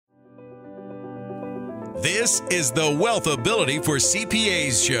This is the Wealthability for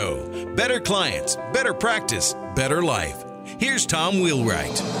CPAs show. Better clients, better practice, better life. Here's Tom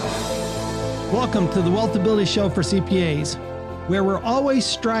Wheelwright. Welcome to the Wealthability Show for CPAs, where we're always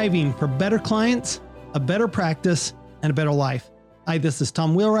striving for better clients, a better practice, and a better life. Hi, this is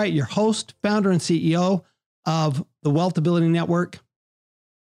Tom Wheelwright, your host, founder, and CEO of the Wealthability Network.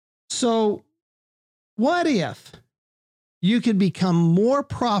 So, what if you could become more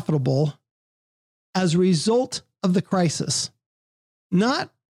profitable as a result of the crisis?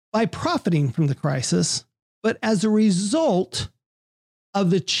 Not by profiting from the crisis, but as a result of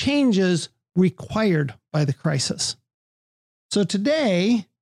the changes required by the crisis. So today,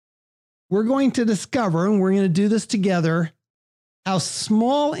 we're going to discover, and we're going to do this together, how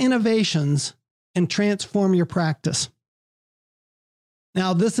small innovations can transform your practice.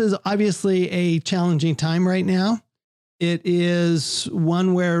 Now, this is obviously a challenging time right now. It is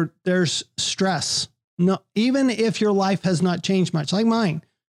one where there's stress. No, even if your life has not changed much, like mine.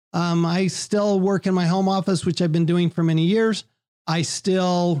 I still work in my home office, which I've been doing for many years. I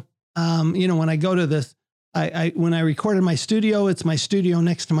still, when I go to this, when I record in my studio, it's my studio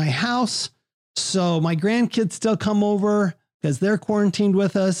next to my house. So my grandkids still come over because they're quarantined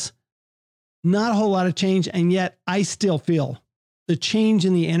with us. Not a whole lot of change. And yet I still feel the change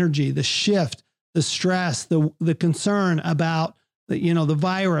in the energy, the shift, the stress, the concern about the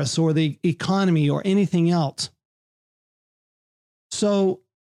virus or the economy or anything else. So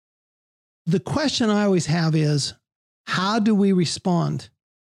the question I always have is, how do we respond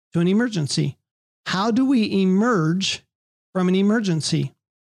to an emergency? How do we emerge from an emergency?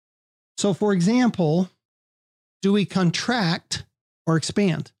 So, for example, do we contract or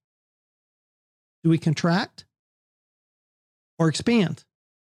expand? Do we contract or expand?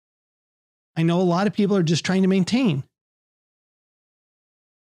 I know a lot of people are just trying to maintain.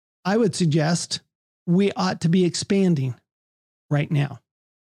 I would suggest we ought to be expanding right now.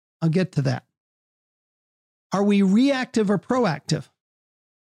 I'll get to that. Are we reactive or proactive?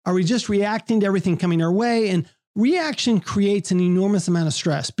 Are we just reacting to everything coming our way? And reaction creates an enormous amount of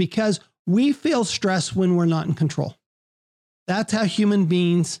stress because we feel stress when we're not in control. That's how human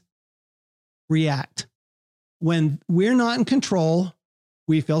beings react. When we're not in control,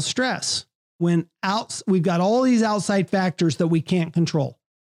 we feel stress. We've got all these outside factors that we can't control.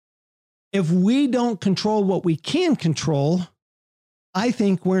 If we don't control what we can control, I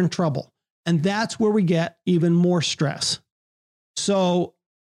think we're in trouble. And that's where we get even more stress. So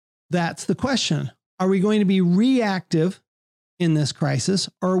that's the question. Are we going to be reactive in this crisis,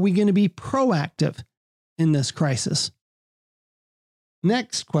 or are we going to be proactive in this crisis?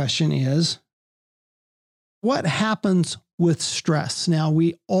 Next question is, what happens with stress? Now,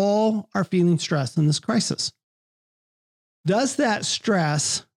 we all are feeling stress in this crisis. Does that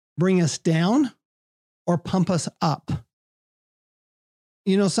stress bring us down or pump us up?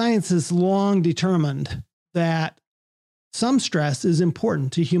 Science has long determined that some stress is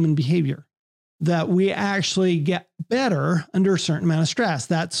important to human behavior, that we actually get better under a certain amount of stress.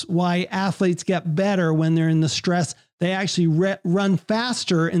 That's why athletes get better when they're in the stress. They actually run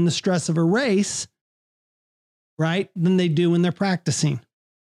faster in the stress of a race, right, than they do when they're practicing.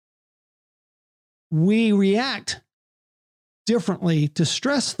 We react differently to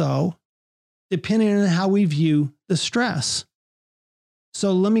stress, though, depending on how we view the stress.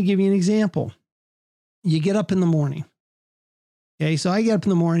 So let me give you an example. You get up in the morning. Okay, so I get up in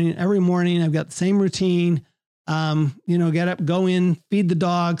the morning. Every morning, I've got the same routine. Get up, go in, feed the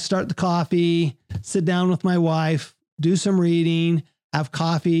dog, start the coffee, sit down with my wife, do some reading, have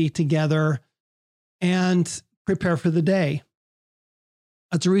coffee together, and prepare for the day.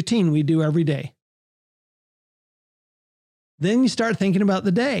 That's a routine we do every day. Then you start thinking about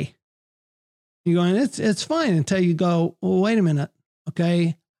the day. You're going, it's fine, until you go, well, wait a minute.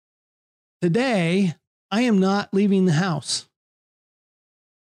 Okay. Today, I am not leaving the house.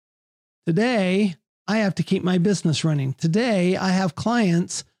 Today, I have to keep my business running. Today, I have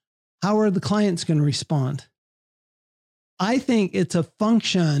clients. How are the clients going to respond? I think it's a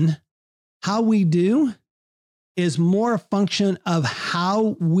function. How we do is more a function of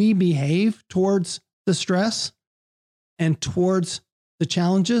how we behave towards the stress and towards the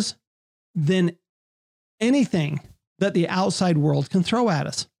challenges than anything that the outside world can throw at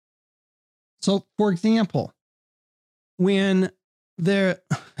us. So, for example, when the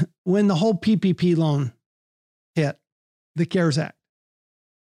whole PPP loan hit, the CARES Act,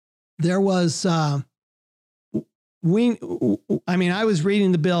 there was, I was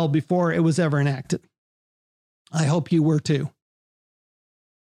reading the bill before it was ever enacted. I hope you were too.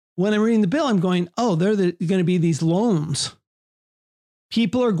 When I'm reading the bill, I'm going, oh, going to be these loans.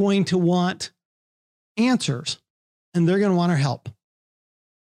 People are going to want answers, and they're going to want our help.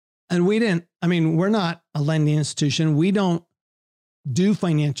 And we're not a lending institution. We don't do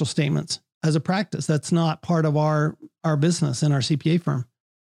financial statements as a practice. That's not part of our business in our CPA firm.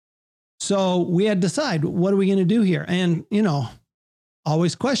 So we had to decide, what are we going to do here? And,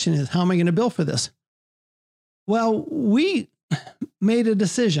 always question is, how am I going to bill for this? Well, we made a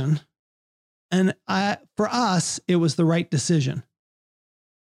decision, and for us, it was the right decision.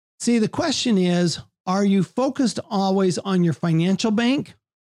 See, the question is, are you focused always on your financial bank,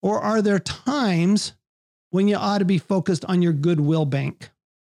 or are there times when you ought to be focused on your goodwill bank?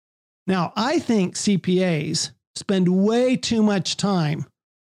 Now, I think CPAs spend way too much time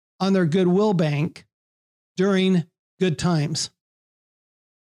on their goodwill bank during good times.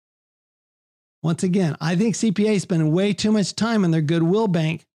 Once again, I think CPAs spend way too much time on their goodwill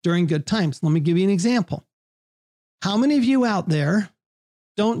bank during good times. Let me give you an example. How many of you out there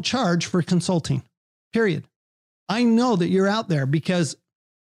don't charge for consulting? Period. I know that you're out there because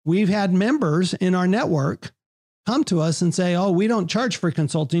we've had members in our network come to us and say, oh, we don't charge for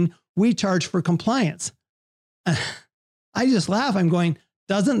consulting. We charge for compliance. I just laugh. I'm going,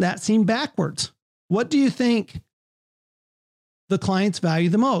 doesn't that seem backwards? What do you think the clients value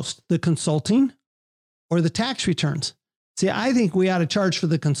the most, the consulting or the tax returns? See, I think we ought to charge for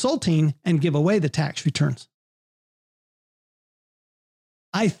the consulting and give away the tax returns.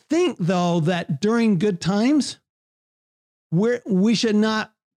 I think, though, that during good times, we should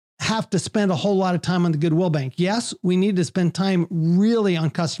not have to spend a whole lot of time on the goodwill bank. Yes, we need to spend time really on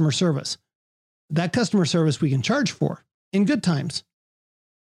customer service. That customer service we can charge for in good times.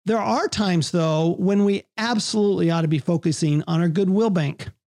 There are times, though, when we absolutely ought to be focusing on our goodwill bank.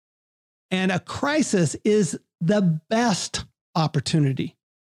 And a crisis is the best opportunity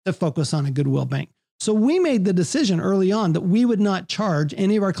to focus on a goodwill bank. So we made the decision early on that we would not charge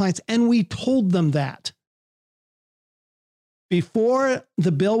any of our clients, and we told them that. Before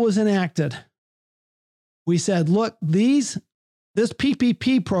the bill was enacted, we said, look, this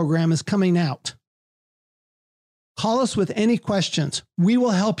PPP program is coming out. Call us with any questions. We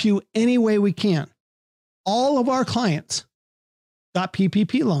will help you any way we can. All of our clients got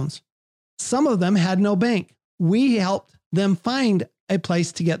PPP loans. Some of them had no bank. We helped them find a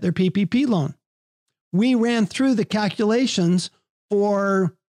place to get their PPP loan. We ran through the calculations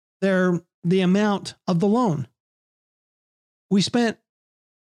for the amount of the loan. We spent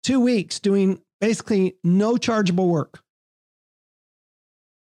 2 weeks doing basically no chargeable work.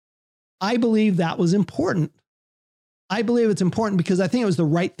 I believe that was important. I believe it's important because I think it was the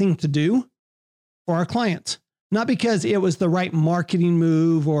right thing to do for our clients, not because it was the right marketing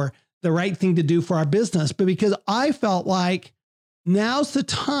move or the right thing to do for our business, but because I felt like now's the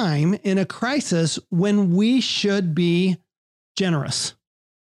time in a crisis when we should be generous.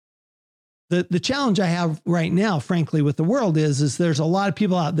 The challenge I have right now, frankly, with the world is there's a lot of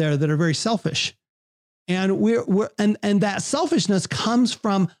people out there that are very selfish. And and that selfishness comes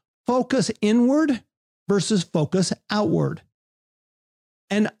from focus inward versus focus outward.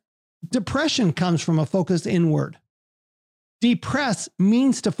 And depression comes from a focus inward. Depress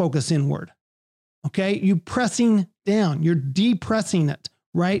means to focus inward. Okay? You pressing down, you're depressing it,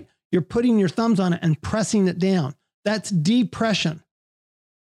 right? You're putting your thumbs on it and pressing it down. That's depression,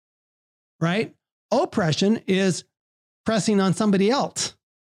 right? Oppression is pressing on somebody else.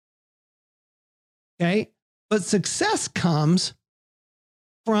 Okay? But success comes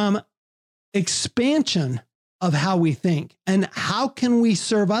from expansion of how we think and how can we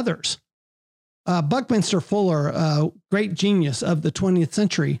serve others. Buckminster Fuller, a great genius of the 20th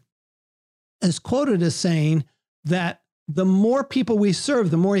century, is quoted as saying that the more people we serve,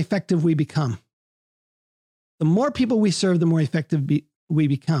 the more effective we become. The more people we serve, the more effective we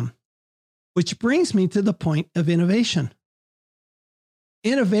become. Which brings me to the point of innovation.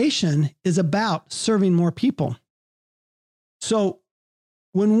 Innovation is about serving more people. So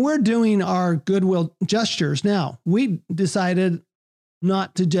when we're doing our goodwill gestures now, we decided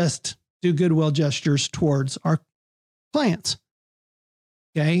not to just do goodwill gestures towards our clients.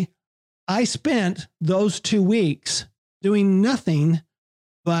 Okay. I spent those 2 weeks doing nothing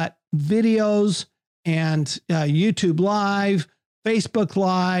but videos and YouTube Live, Facebook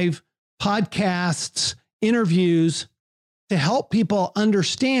Live, podcasts, interviews to help people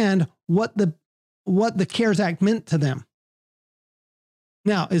understand what the CARES Act meant to them.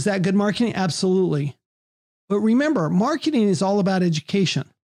 Now, is that good marketing? Absolutely. But remember, marketing is all about education.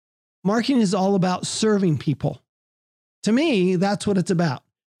 Marketing is all about serving people. To me, that's what it's about.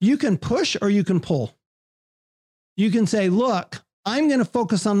 You can push or you can pull. You can say, look, I'm going to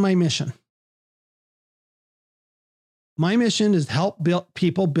focus on my mission. My mission is to help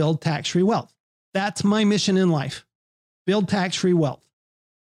people build tax-free wealth. That's my mission in life. Build tax-free wealth.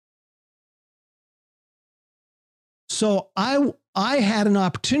 So I had an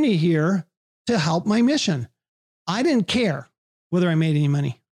opportunity here to help my mission. I didn't care whether I made any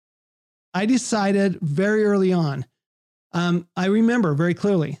money. I decided very early on, I remember very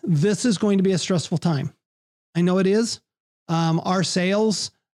clearly, this is going to be a stressful time. I know it is. Our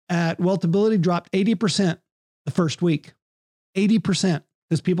sales at Wealthability dropped 80% the first week. 80%,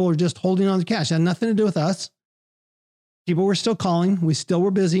 because people were just holding on to cash. It had nothing to do with us. People were still calling. We still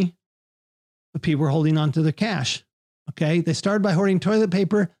were busy, but people were holding on to their cash. Okay. They started by hoarding toilet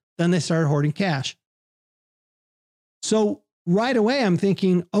paper. Then they started hoarding cash. So right away, I'm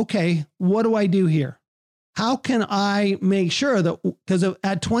thinking, okay, what do I do here? How can I make sure that, because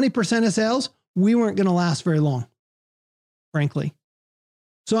at 20% of sales, we weren't going to last very long, frankly.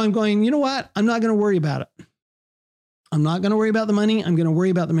 So I'm going, you know what? I'm not going to worry about it. I'm not going to worry about the money. I'm going to worry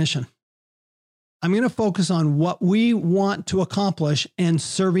about the mission. I'm going to focus on what we want to accomplish and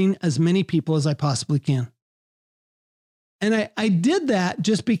serving as many people as I possibly can. And I did that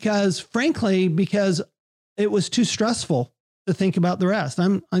just because, frankly, because it was too stressful to think about the rest.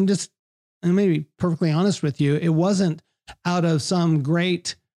 I'm going to be perfectly honest with you. It wasn't out of some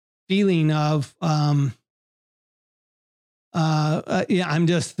great feeling of, I'm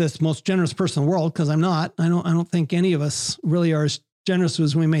just this most generous person in the world, because I'm not. I don't think any of us really are as generous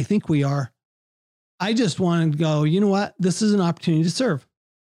as we may think we are. I just wanted to go, you know what? This is an opportunity to serve.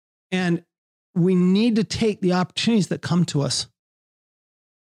 And we need to take the opportunities that come to us.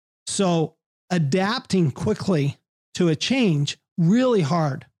 So adapting quickly to a change, really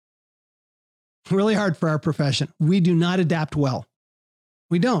hard for our profession. We do not adapt well.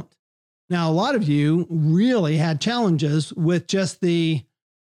 We don't. Now, a lot of you really had challenges with just the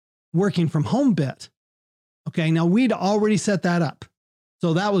working from home bit. Okay. Now we'd already set that up.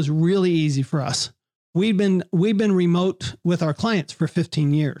 So that was really easy for us. We've been remote with our clients for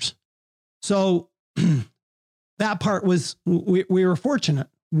 15 years. So that part was, we were fortunate.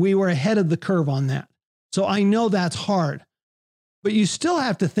 We were ahead of the curve on that. So I know that's hard, but you still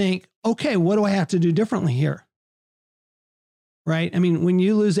have to think, okay, what do I have to do differently here? Right? I mean, when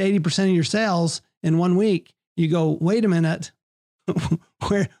you lose 80% of your sales in 1 week, you go, wait a minute,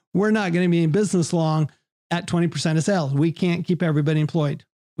 we're not going to be in business long at 20% of sales. We can't keep everybody employed.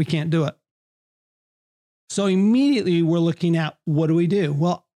 We can't do it. So immediately we're looking at, what do we do?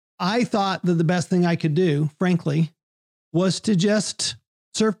 Well, I thought that the best thing I could do, frankly, was to just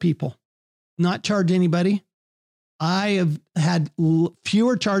serve people, not charge anybody. I have had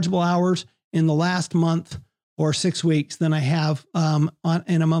fewer chargeable hours in the last month or 6 weeks than I have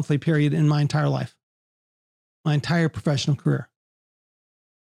in a monthly period in my entire life, my entire professional career.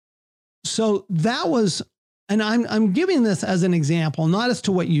 So that was, and I'm giving this as an example, not as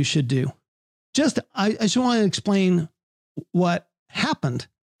to what you should do. I just want to explain what happened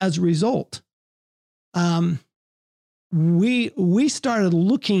as a result. We started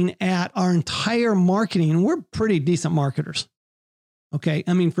looking at our entire marketing, and we're pretty decent marketers. Okay.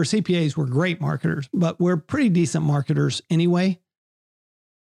 I mean, for CPAs, we're great marketers, but we're pretty decent marketers anyway.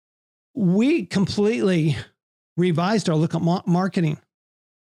 We completely revised our look at marketing.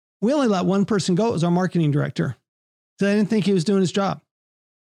 We only let one person go. It was our marketing director. So I didn't think he was doing his job.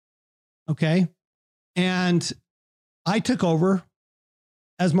 Okay. And I took over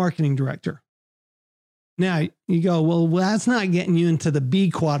as marketing director. Now you go, well, that's not getting you into the B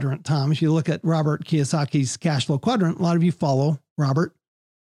quadrant, Tom. If you look at Robert Kiyosaki's cash flow quadrant, a lot of you follow Robert.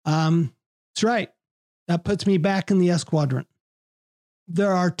 That's right. That puts me back in the S quadrant.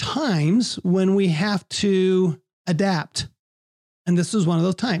 There are times when we have to adapt. And this was one of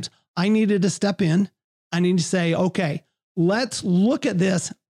those times. I needed to step in. I need to say, okay, let's look at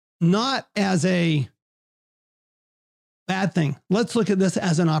this not as a bad thing. Let's look at this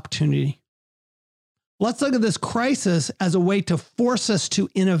as an opportunity. Let's look at this crisis as a way to force us to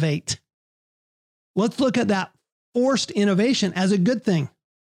innovate. Let's look at that forced innovation as a good thing.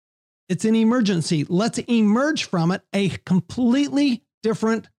 It's an emergency. Let's emerge from it a completely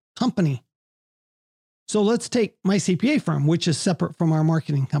different company. So let's take my CPA firm, which is separate from our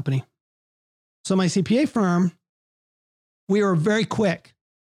marketing company. So my CPA firm, we were very quick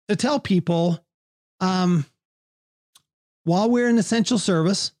to tell people, while we're an essential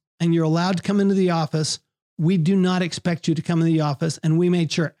service and you're allowed to come into the office, we do not expect you to come into the office. And we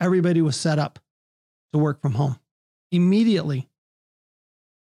made sure everybody was set up to work from home immediately.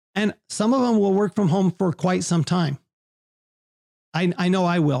 And some of them will work from home for quite some time. I know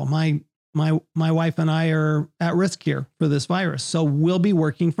I will. My wife and I are at risk here for this virus. So we'll be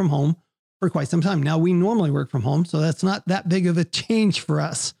working from home for quite some time. Now we normally work from home, so that's not that big of a change for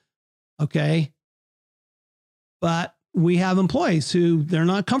us. Okay. But we have employees who they're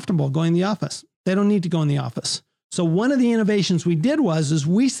not comfortable going in the office. They don't need to go in the office. So one of the innovations we did is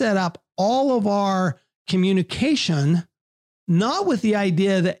we set up all of our communication, not with the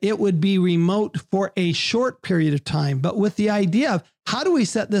idea that it would be remote for a short period of time, but with the idea of how do we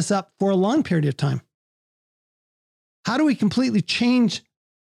set this up for a long period of time? How do we completely change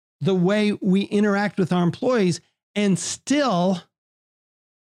the way we interact with our employees and still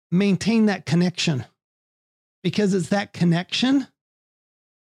maintain that connection? Because it's that connection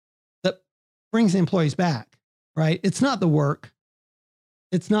that brings the employees back, right? It's not the work.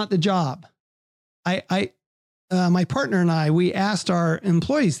 It's not the job. My partner and I, we asked our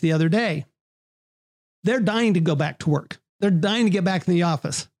employees the other day, they're dying to go back to work. They're dying to get back in the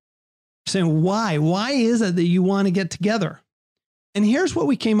office. Saying, why? Why is it that you want to get together? And here's what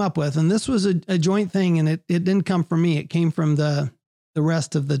we came up with. And this was a joint thing, and it didn't come from me. It came from the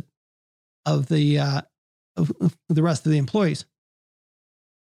rest of the rest of the employees.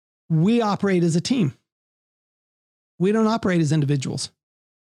 We operate as a team. We don't operate as individuals.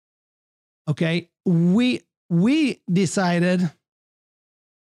 Okay. We decided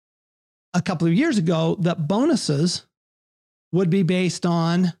a couple of years ago that bonuses would be based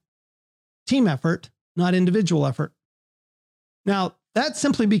on team effort, not individual effort. Now, that's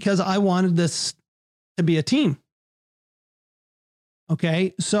simply because I wanted this to be a team.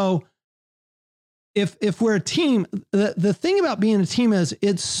 Okay. So if we're a team, the thing about being a team is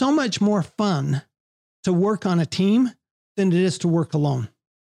it's so much more fun to work on a team than it is to work alone.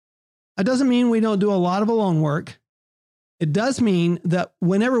 That doesn't mean we don't do a lot of alone work. It does mean that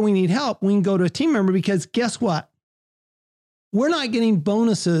whenever we need help, we can go to a team member, because guess what? We're not getting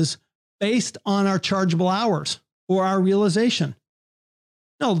bonuses based on our chargeable hours or our realization.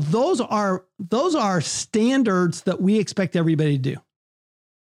 No, those are standards that we expect everybody to do.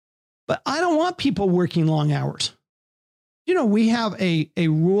 But I don't want people working long hours. You know, we have a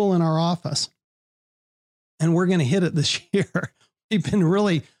rule in our office, and we're going to hit it this year. We've been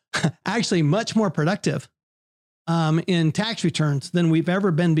really actually much more productive in tax returns than we've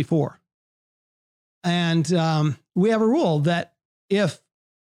ever been before. And we have a rule that if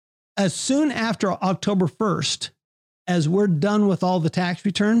as soon after October 1st, as we're done with all the tax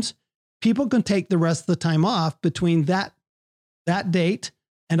returns, people can take the rest of the time off between that date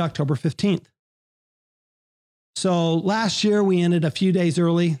and October 15th. So last year we ended a few days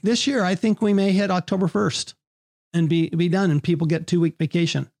early. This year, I think we may hit October 1st and be done, and people get 2-week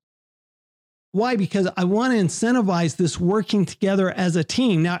vacation. Why? Because I want to incentivize this working together as a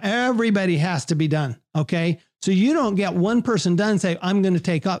team. Now, everybody has to be done. Okay. So you don't get one person done and say, I'm going to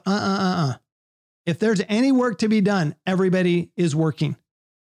take up. If there's any work to be done, everybody is working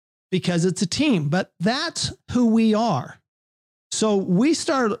because it's a team, but that's who we are. So we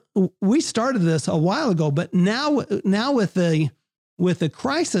started this a while ago, but now with the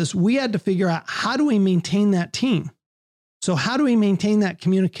crisis, we had to figure out, how do we maintain that team? So how do we maintain that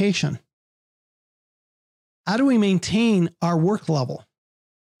communication? How do we maintain our work level?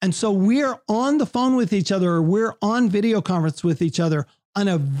 And so we're on the phone with each other, or we're on video conference with each other on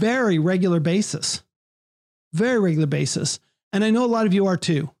a very regular basis. And I know a lot of you are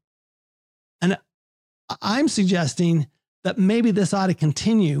too. And I'm suggesting that maybe this ought to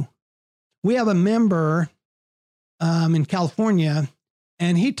continue. We have a member in California,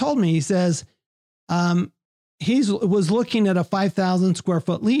 and he told me, he says, he was looking at a 5,000 square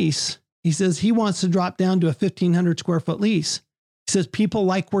foot lease. He says he wants to drop down to a 1,500 square foot lease. He says people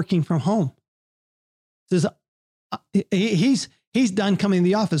like working from home. He says he's done coming to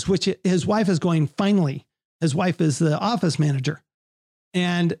the office, which his wife is going, finally. His wife is the office manager,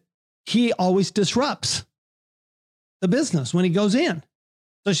 and he always disrupts the business when he goes in.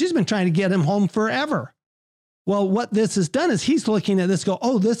 So she's been trying to get him home forever. Well, what this has done is he's looking at this,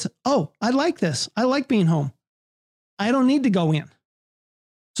 I like this. I like being home. I don't need to go in.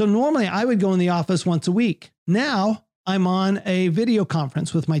 So normally I would go in the office once a week. Now I'm on a video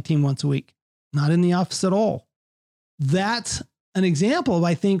conference with my team once a week, not in the office at all. That's an example of,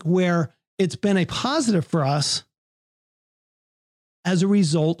 I think, where it's been a positive for us as a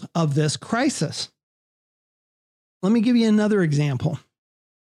result of this crisis. Let me give you another example.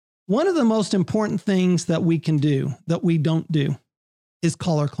 One of the most important things that we can do that we don't do is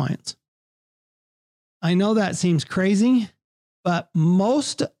call our clients. I know that seems crazy, but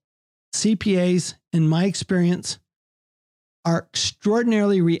most CPAs, in my experience, are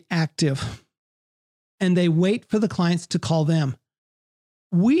extraordinarily reactive, and they wait for the clients to call them.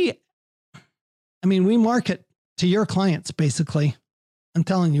 We market to your clients, basically. I'm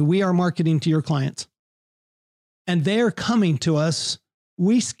telling you, we are marketing to your clients. And they're coming to us.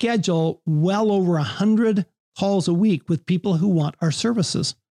 We schedule well over 100 calls a week with people who want our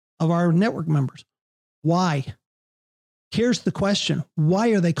services of our network members. Why? Here's the question. Why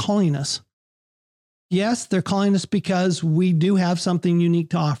are they calling us? Yes, they're calling us because we do have something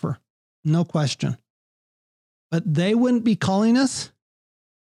unique to offer. No question. But they wouldn't be calling us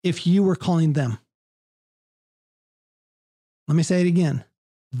if you were calling them. Let me say it again.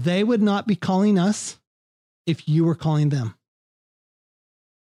 They would not be calling us if you were calling them.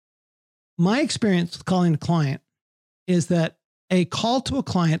 My experience with calling a client is that a call to a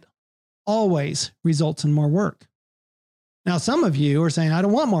client always results in more work. Now, some of you are saying, I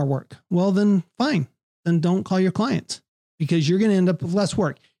don't want more work. Well, then fine. Then don't call your clients because you're going to end up with less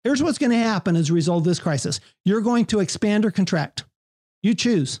work. Here's what's going to happen as a result of this crisis. You're going to expand or contract. You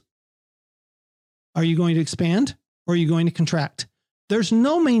choose. Are you going to expand or are you going to contract? There's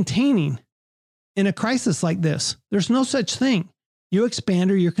no maintaining in a crisis like this. There's no such thing. You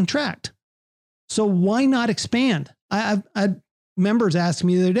expand or you contract. So why not expand? I had members ask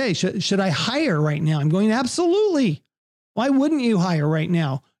me the other day, should I hire right now? I'm going, absolutely. Why wouldn't you hire right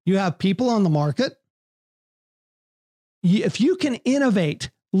now? You have people on the market. If you can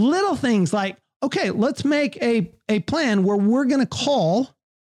innovate little things like, okay, let's make a plan where we're going to call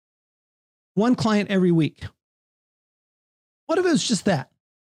one client every week. What if it was just that?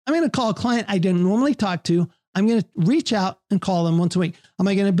 I'm going to call a client I didn't normally talk to. I'm going to reach out and call them once a week. Am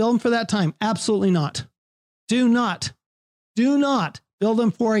I going to bill them for that time? Absolutely not. Do not bill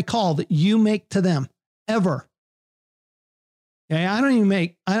them for a call that you make to them ever. Okay. I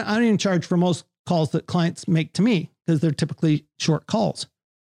don't even charge for most calls that clients make to me because they're typically short calls.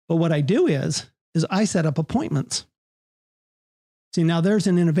 But what I do is I set up appointments. See, now there's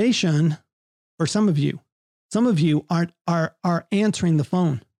an innovation for some of you. Some of you are answering the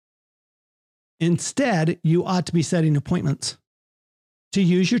phone. Instead, you ought to be setting appointments to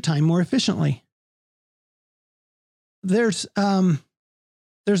use your time more efficiently. There's a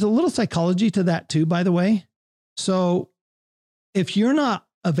little psychology to that too, by the way. So if you're not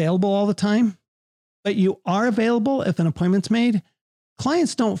available all the time, but you are available if an appointment's made,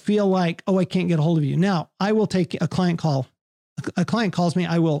 clients don't feel like, oh, I can't get a hold of you. Now, I will take a client call. A client calls me,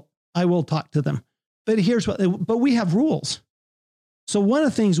 I will talk to them. But but we have rules. So one of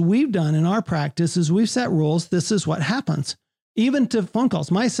the things we've done in our practice is we've set rules. This is what happens. Even to phone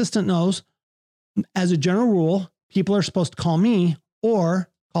calls. My assistant knows, as a general rule, people are supposed to call me or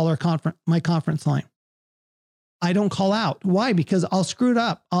call my conference line. I don't call out. Why? Because I'll screw it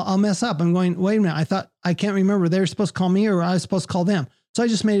up. I'll mess up. I'm going, wait a minute. I can't remember. They were supposed to call me or I was supposed to call them. So I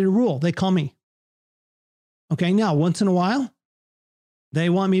just made it a rule. They call me. Okay. Now, once in a while, they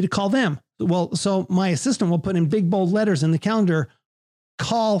want me to call them. Well, so my assistant will put in big bold letters in the calendar,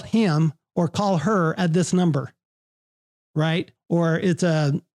 call him or call her at this number, right? Or it's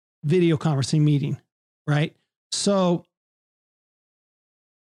a video conferencing meeting, right? So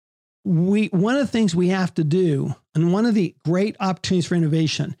one of the things we have to do, and one of the great opportunities for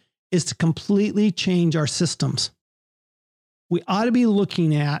innovation, is to completely change our systems. We ought to be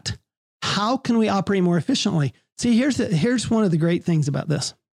looking at how can we operate more efficiently. See, here's one of the great things about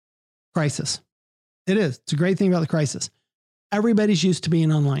this crisis. It's a great thing about the crisis. Everybody's used to being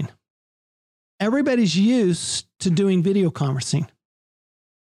online. Everybody's used to doing video conferencing.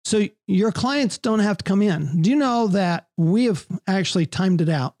 So your clients don't have to come in. Do you know that we have actually timed it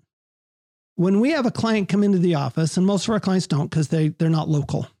out? When we have a client come into the office, and most of our clients don't because they're not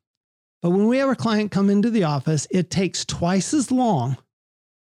local. But when we have a client come into the office, it takes twice as long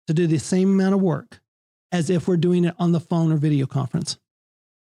to do the same amount of work as if we're doing it on the phone or video conference.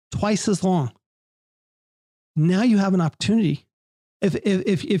 Twice as long. Now you have an opportunity.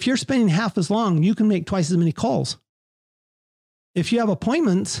 If you're spending half as long, you can make twice as many calls. If you have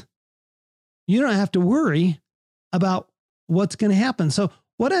appointments, you don't have to worry about what's going to happen. So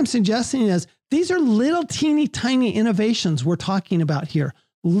what I'm suggesting is these are little teeny tiny innovations we're talking about here.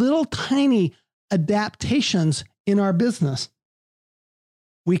 Little tiny adaptations in our business.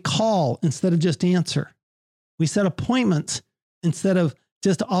 We call instead of just answer. We set appointments instead of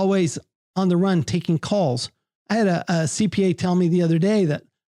just always on the run taking calls. I had a CPA tell me the other day that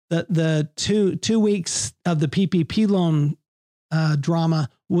the two weeks of the PPP loan drama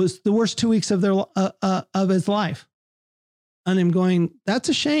was the worst 2 weeks of his life. And I'm going, that's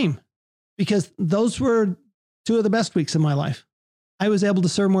a shame because those were two of the best weeks of my life. I was able to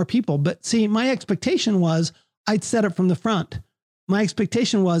serve more people. But see, my expectation was I'd set it from the front. My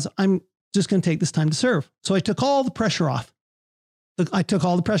expectation was I'm just going to take this time to serve. So I took all the pressure off. I took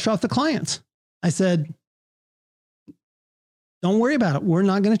all the pressure off the clients. I said, don't worry about it. We're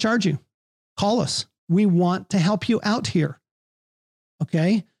not going to charge you. Call us. We want to help you out here.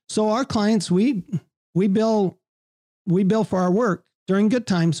 Okay. So our clients, we we bill for our work. During good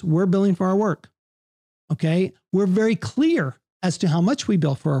times, we're billing for our work. Okay. We're very clear as to how much we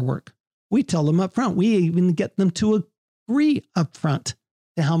bill for our work. We tell them up front. We even get them to agree up front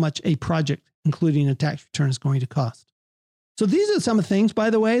to how much a project, including a tax return, is going to cost. So these are some of the things, by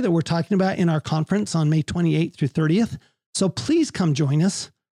the way, that we're talking about in our conference on May 28th through 30th. So please come join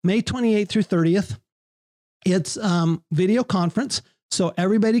us. May 28th through 30th. It's video conference, so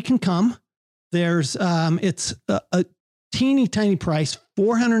everybody can come. There's it's a teeny tiny price,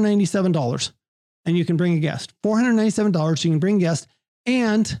 $497, and you can bring a guest. $497, you can bring a guest,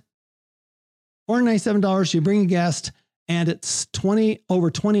 and $497, you bring a guest, and it's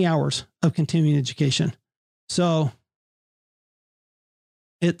over 20 hours of continuing education. So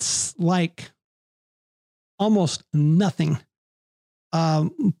it's like almost nothing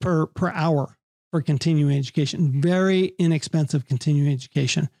per hour for continuing education. Very inexpensive continuing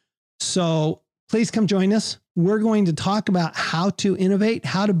education. So please come join us. We're going to talk about how to innovate,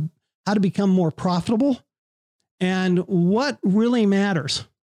 how to become more profitable, and what really matters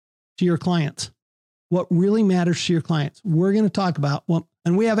to your clients. What really matters to your clients. We're going to talk about,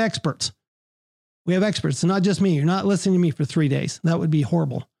 and we have experts. We have experts. It's not just me. You're not listening to me for 3 days. That would be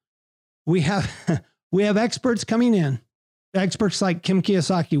horrible. We have experts coming in. Experts like Kim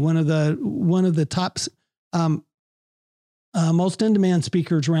Kiyosaki, one of the top most in-demand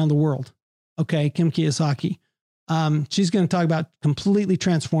speakers around the world. Okay, Kim Kiyosaki. She's going to talk about completely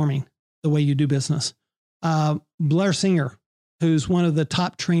transforming the way you do business. Blair Singer, who's one of the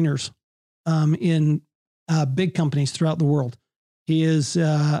top trainers in big companies throughout the world. He is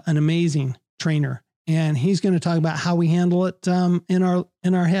an amazing trainer, and he's going to talk about how we handle it in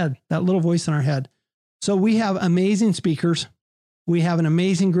our head, that little voice in our head. So we have amazing speakers. We have an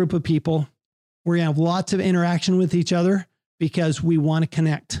amazing group of people. We're going to have lots of interaction with each other because we want to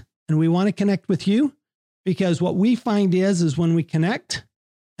connect, and we want to connect with you because what we find is when we connect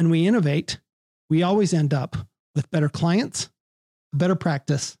and we innovate, we always end up with better clients, better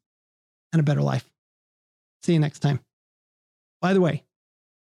practice, and a better life. See you next time. By the way,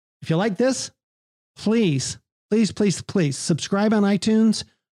 if you like this, please subscribe on iTunes.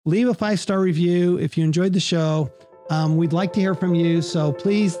 Leave a 5-star review if you enjoyed the show. We'd like to hear from you. So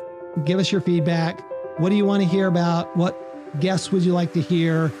please give us your feedback. What do you want to hear about? What guests would you like to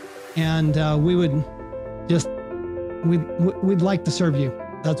hear? And we'd like to serve you.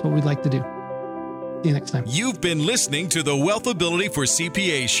 That's what we'd like to do. See you next time. You've been listening to the Wealthability for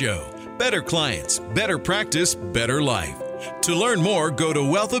CPA show. Better clients, better practice, better life. To learn more, go to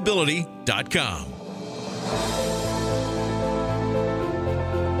wealthability.com.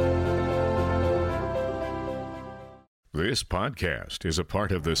 This podcast is a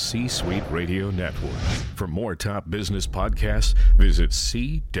part of the C-Suite Radio Network. For more top business podcasts, visit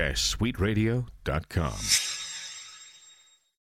c-suiteradio.com.